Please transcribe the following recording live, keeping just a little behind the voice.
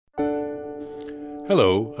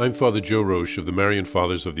Hello, I'm Father Joe Roche of the Marian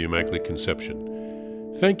Fathers of the Immaculate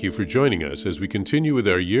Conception. Thank you for joining us as we continue with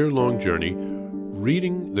our year-long journey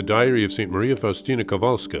reading the Diary of St. Maria Faustina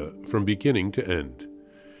Kowalska from beginning to end.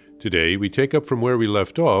 Today we take up from where we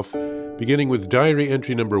left off, beginning with diary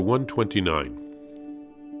entry number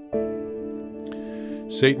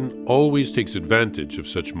 129. Satan always takes advantage of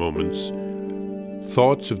such moments.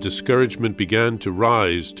 Thoughts of discouragement began to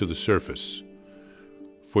rise to the surface.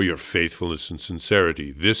 For your faithfulness and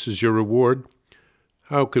sincerity, this is your reward?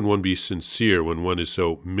 How can one be sincere when one is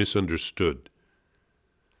so misunderstood?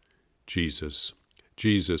 Jesus,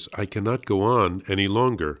 I cannot go on any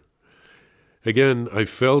longer. Again, I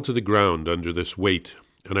fell to the ground under this weight,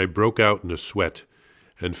 and I broke out in a sweat,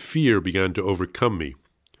 and fear began to overcome me.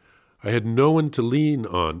 I had no one to lean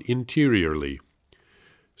on interiorly.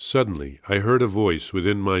 Suddenly, I heard a voice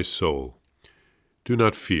within my soul. Do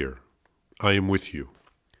not fear, I am with you.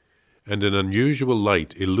 And an unusual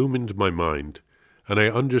light illumined my mind, and I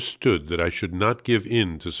understood that I should not give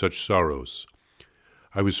in to such sorrows.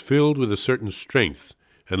 I was filled with a certain strength,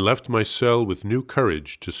 and left my cell with new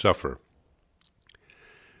courage to suffer.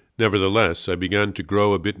 Nevertheless, I began to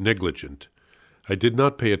grow a bit negligent. I did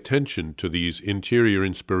not pay attention to these interior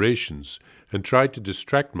inspirations, and tried to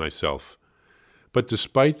distract myself. But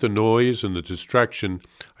despite the noise and the distraction,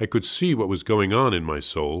 I could see what was going on in my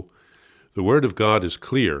soul. The Word of God is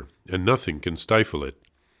clear, and nothing can stifle it.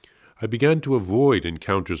 I began to avoid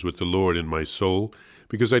encounters with the Lord in my soul,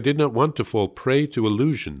 because I did not want to fall prey to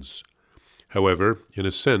illusions. However, in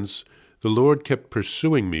a sense, the Lord kept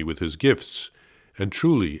pursuing me with his gifts, and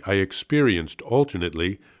truly I experienced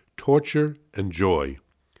alternately torture and joy.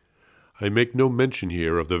 I make no mention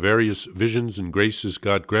here of the various visions and graces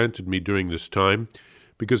God granted me during this time,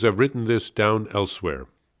 because I've written this down elsewhere.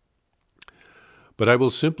 But I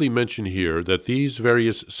will simply mention here that these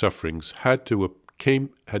various sufferings had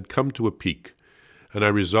come to a peak, and I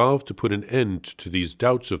resolved to put an end to these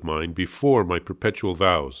doubts of mine before my perpetual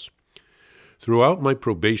vows. Throughout my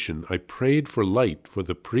probation, I prayed for light for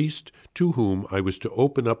the priest to whom I was to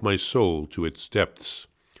open up my soul to its depths.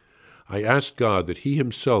 I asked God that he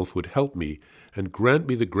himself would help me and grant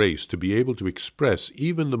me the grace to be able to express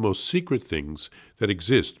even the most secret things that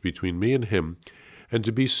exist between me and him, and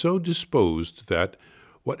to be so disposed that,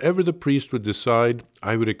 whatever the priest would decide,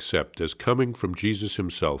 I would accept as coming from Jesus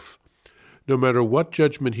himself. No matter what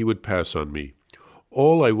judgment he would pass on me,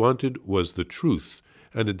 all I wanted was the truth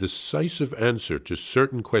and a decisive answer to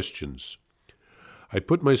certain questions. I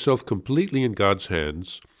put myself completely in God's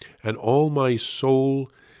hands, and all my soul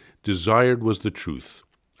desired was the truth.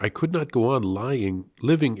 I could not go on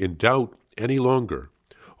living in doubt any longer,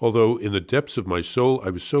 although in the depths of my soul I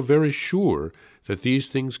was so very sure that these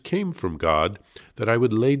things came from God that I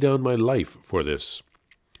would lay down my life for this.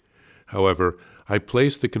 However, I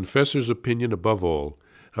placed the confessor's opinion above all,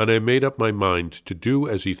 and I made up my mind to do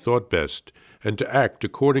as he thought best, and to act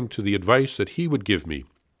according to the advice that he would give me.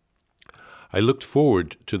 I looked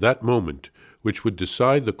forward to that moment, which would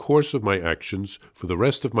decide the course of my actions for the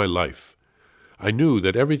rest of my life. I knew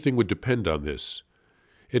that everything would depend on this.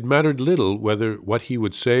 It mattered little whether what he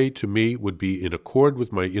would say to me would be in accord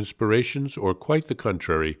with my inspirations or quite the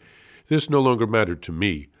contrary. This no longer mattered to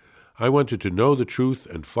me. I wanted to know the truth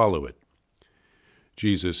and follow it.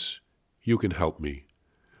 Jesus, you can help me.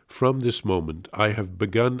 From this moment I have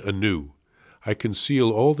begun anew. I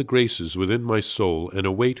conceal all the graces within my soul and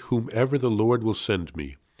await whomever the Lord will send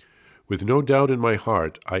me. With no doubt in my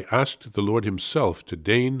heart, I asked the Lord himself to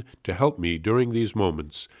deign to help me during these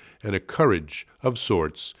moments, and a courage of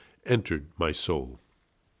sorts entered my soul.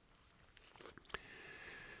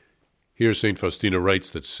 Here St. Faustina writes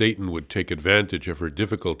that Satan would take advantage of her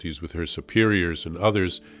difficulties with her superiors and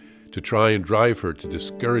others to try and drive her to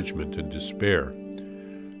discouragement and despair.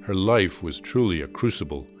 Her life was truly a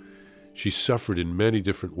crucible. She suffered in many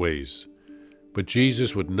different ways. But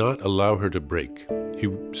Jesus would not allow her to break. He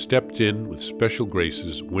stepped in with special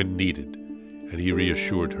graces when needed, and he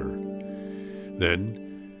reassured her.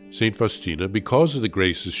 Then, St. Faustina, because of the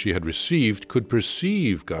graces she had received, could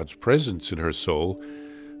perceive God's presence in her soul,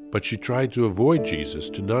 but she tried to avoid Jesus,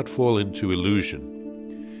 to not fall into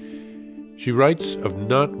illusion. She writes of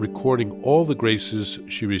not recording all the graces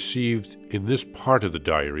she received in this part of the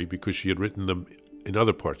diary because she had written them in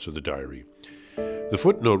other parts of the diary. The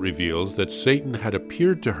footnote reveals that Satan had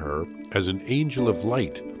appeared to her as an angel of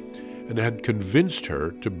light and had convinced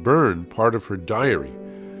her to burn part of her diary,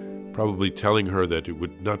 probably telling her that it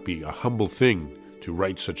would not be a humble thing to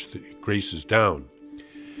write such graces down.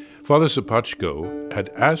 Father Sapachko had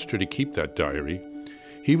asked her to keep that diary.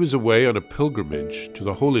 He was away on a pilgrimage to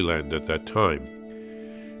the Holy Land at that time.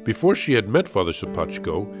 Before she had met Father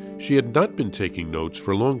Sopocko, she had not been taking notes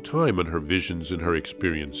for a long time on her visions and her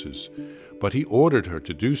experiences, but he ordered her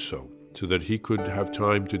to do so that he could have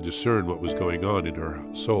time to discern what was going on in her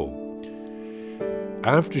soul.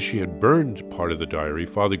 After she had burned part of the diary,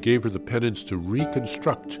 Father gave her the penance to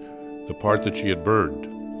reconstruct the part that she had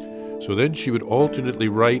burned. So then she would alternately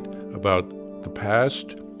write about the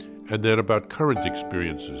past and then about current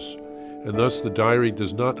experiences, and thus the diary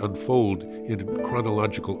does not unfold in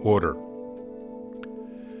chronological order.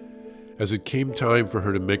 As it came time for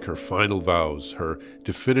her to make her final vows, her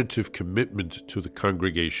definitive commitment to the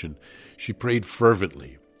congregation, she prayed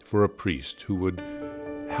fervently for a priest who would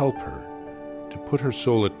help her to put her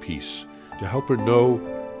soul at peace, to help her know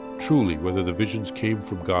truly whether the visions came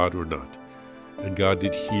from God or not. And God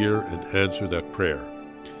did hear and answer that prayer.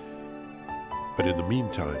 But in the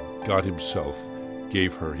meantime, God himself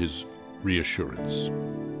gave her his reassurance.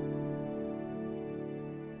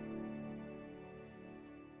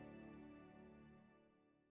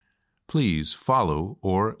 Please follow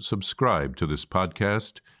or subscribe to this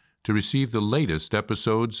podcast to receive the latest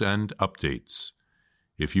episodes and updates.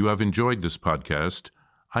 If you have enjoyed this podcast,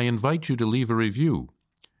 I invite you to leave a review.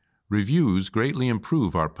 Reviews greatly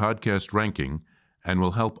improve our podcast ranking and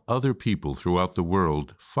will help other people throughout the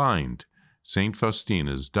world find St.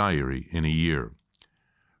 Faustina's Diary in a Year.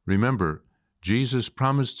 Remember, Jesus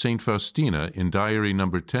promised St. Faustina in Diary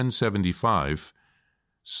number 1075,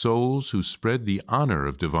 souls who spread the honor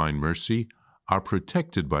of divine mercy are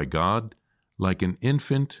protected by God like an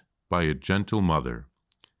infant by a gentle mother.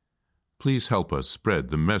 Please help us spread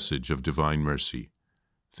the message of divine mercy.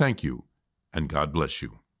 Thank you, and God bless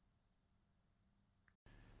you.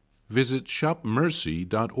 Visit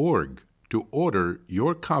shopmercy.org to order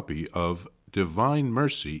your copy of Divine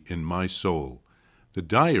Mercy in My Soul, the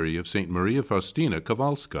Diary of St. Maria Faustina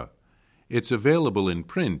Kowalska. It's available in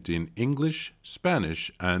print in English,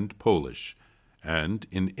 Spanish, and Polish, and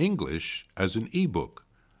in English as an e-book,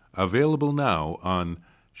 available now on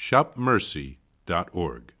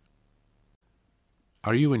shopmercy.org.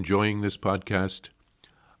 Are you enjoying this podcast?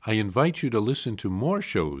 I invite you to listen to more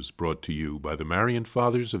shows brought to you by the Marian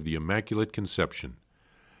Fathers of the Immaculate Conception.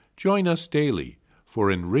 Join us daily for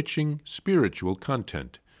enriching spiritual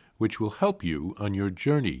content, which will help you on your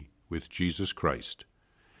journey with Jesus Christ.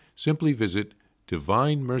 Simply visit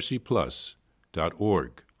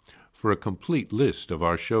DivineMercyPlus.org for a complete list of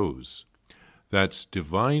our shows. That's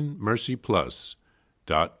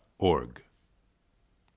DivineMercyPlus.org.